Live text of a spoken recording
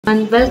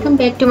And welcome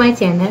back to my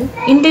channel.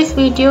 In this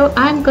video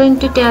I'm going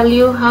to tell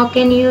you how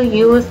can you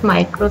use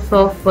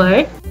Microsoft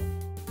Word.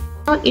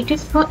 Now it is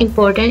so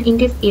important in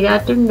this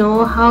era to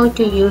know how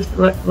to use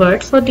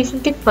Word. So this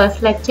is the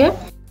first lecture.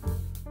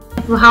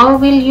 How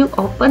will you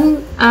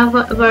open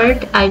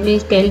Word? I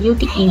will tell you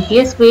the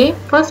easiest way.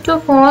 First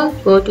of all,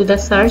 go to the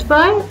search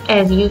bar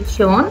as you've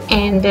shown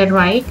and then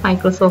write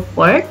Microsoft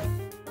Word.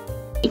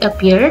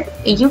 Appeared.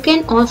 You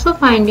can also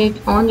find it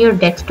on your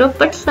desktop,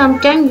 but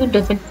sometimes you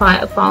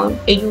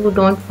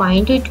don't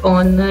find it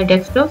on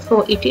desktop.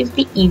 So it is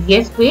the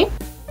easiest way.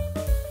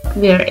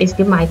 Where is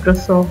the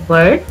Microsoft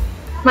Word?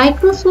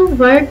 Microsoft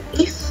Word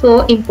is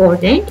so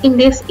important in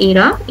this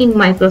era. In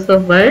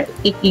Microsoft Word,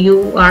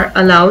 you are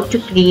allowed to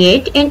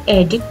create and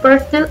edit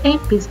personal and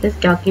business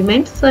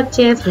documents such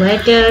as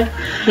letters,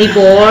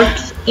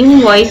 reports,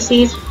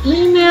 invoices,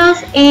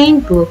 emails,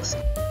 and books.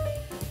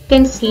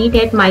 Can see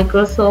that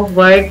Microsoft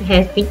Word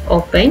has been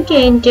opened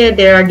and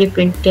there are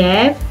different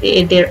tabs,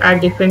 there are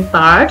different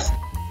parts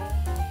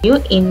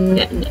in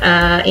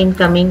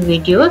coming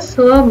videos.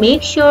 So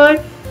make sure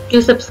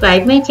to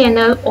subscribe my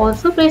channel.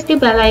 Also press the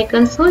bell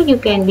icon so you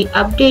can be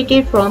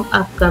updated from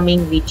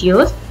upcoming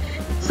videos.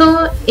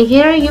 So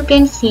here you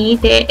can see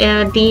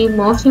the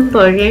most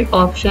important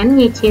option,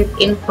 which is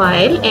in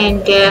file,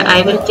 and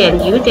I will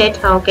tell you that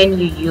how can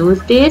you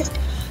use this.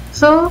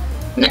 So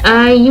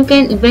you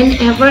can,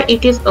 whenever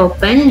it is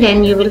open,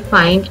 then you will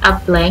find a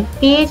blank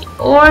page,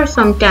 or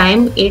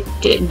sometime it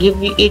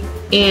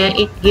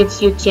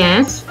gives you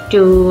chance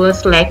to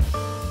select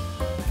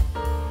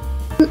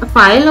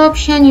file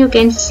option. You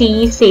can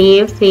see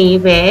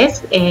save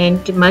as,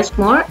 and much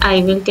more.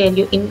 I will tell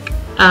you in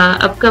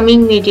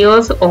upcoming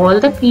videos all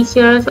the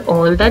features,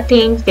 all the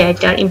things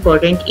that are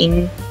important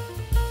in.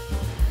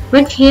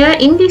 But here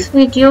in this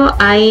video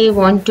I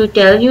want to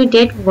tell you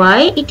that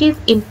why it is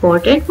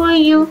important for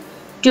you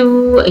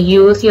to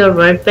use your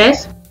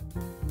WordPress.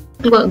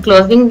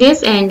 Closing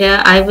this, and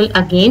I will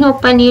again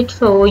open it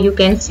so you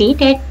can see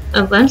that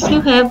once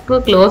you have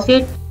closed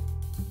it,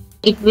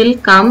 it will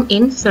come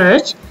in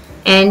search,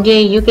 and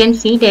you can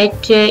see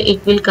that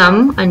it will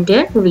come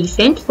under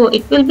recent, so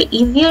it will be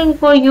easier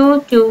for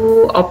you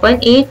to open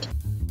it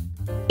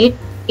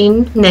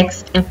in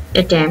next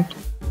attempt.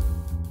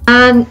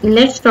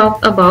 Let's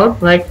talk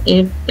about what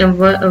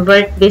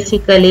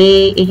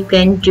basically you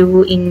can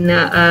do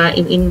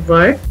in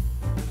Word.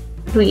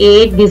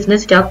 Create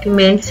business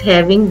documents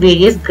having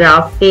various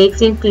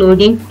graphics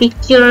including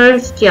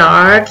pictures,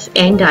 charts,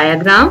 and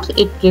diagrams.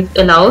 It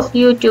allows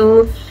you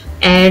to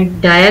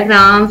add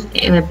diagrams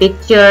and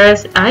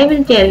pictures. I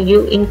will tell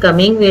you in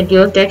coming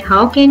videos that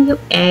how can you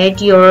add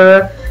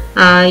your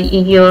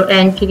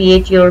and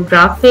create your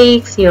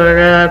graphics,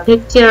 your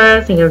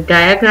pictures, your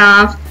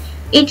diagrams.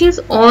 It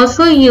is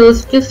also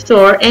used to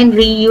store and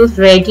reuse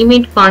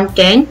ready-made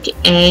content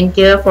and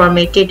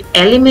formatted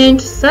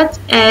elements such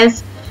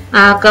as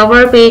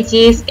cover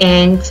pages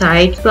and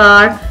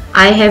sidebar.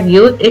 I have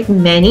used it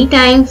many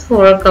times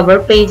for cover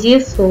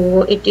pages,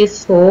 so it is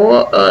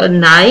so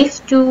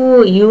nice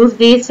to use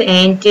this,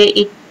 and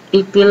it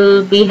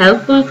will be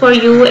helpful for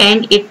you,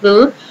 and it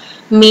will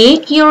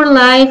make your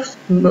life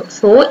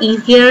so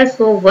easier.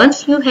 So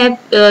once you have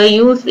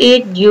used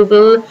it, you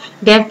will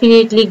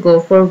definitely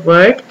go for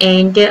Word.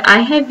 And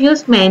I have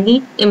used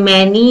many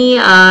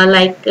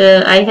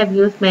I have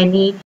used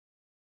many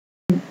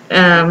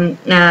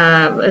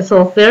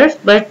softwares,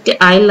 but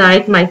I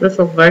like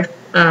Microsoft Word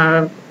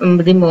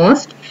the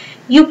most.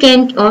 You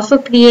can also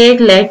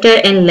create letter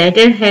and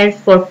letterheads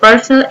for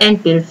personal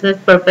and business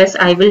purpose.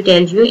 I will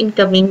tell you in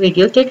coming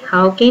videos that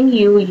how can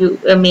you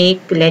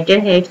make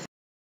letterheads.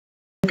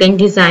 You can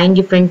design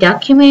different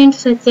documents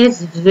such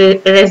as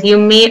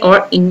resume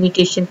or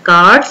invitation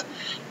cards.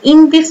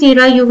 In this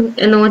era, you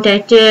know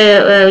that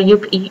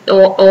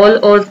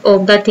all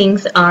of the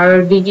things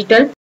are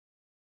digital.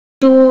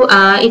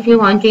 If you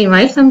want to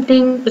invite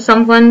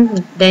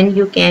someone, then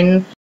you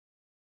can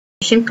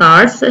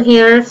cards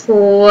here.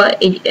 So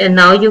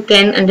now you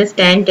can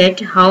understand that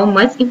how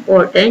much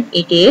important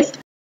it is.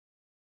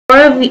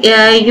 Before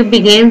you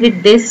begin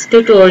with this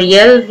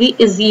tutorial, we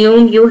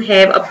assume you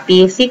have a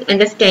basic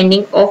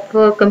understanding of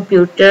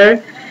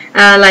computer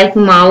like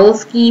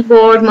mouse,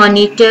 keyboard,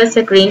 monitor,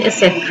 screen,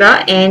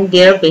 etc. and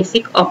their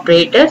basic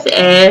operators,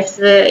 as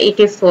it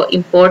is so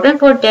important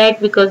for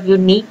that, because you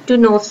need to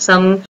know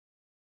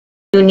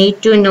you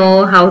need to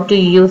know how to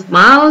use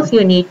mouse,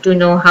 you need to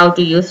know how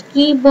to use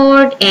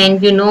keyboard,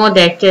 and you know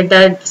that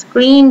the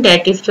screen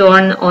that is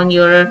shown on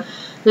your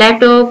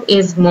laptop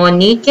is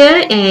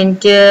monitor, and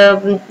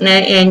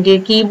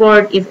the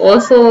keyboard is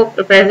also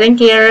present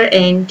here,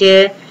 and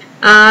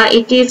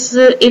it is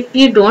if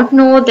you don't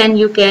know, then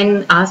you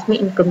can ask me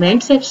in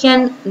comment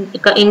section.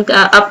 In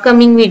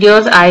upcoming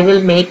videos I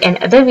will make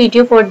another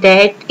video for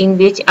that, in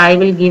which I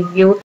will give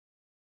you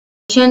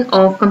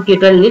of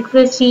computer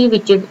literacy,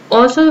 which is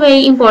also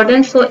very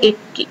important. So it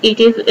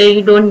is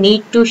you don't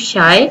need to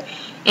shy,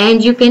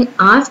 and you can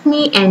ask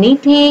me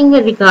anything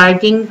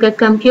regarding the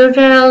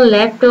computer,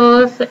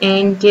 laptops,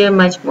 and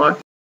much more.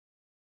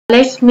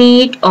 Let's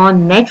meet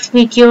on next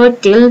video.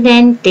 Till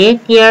then,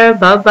 take care.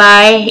 Bye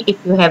bye.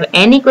 If you have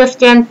any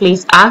question,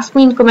 please ask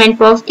me in comment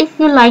box. If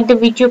you like the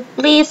video,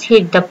 please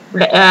hit the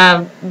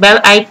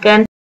bell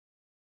icon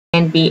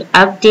and be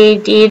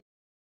updated.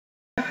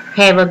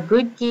 Have a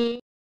good day.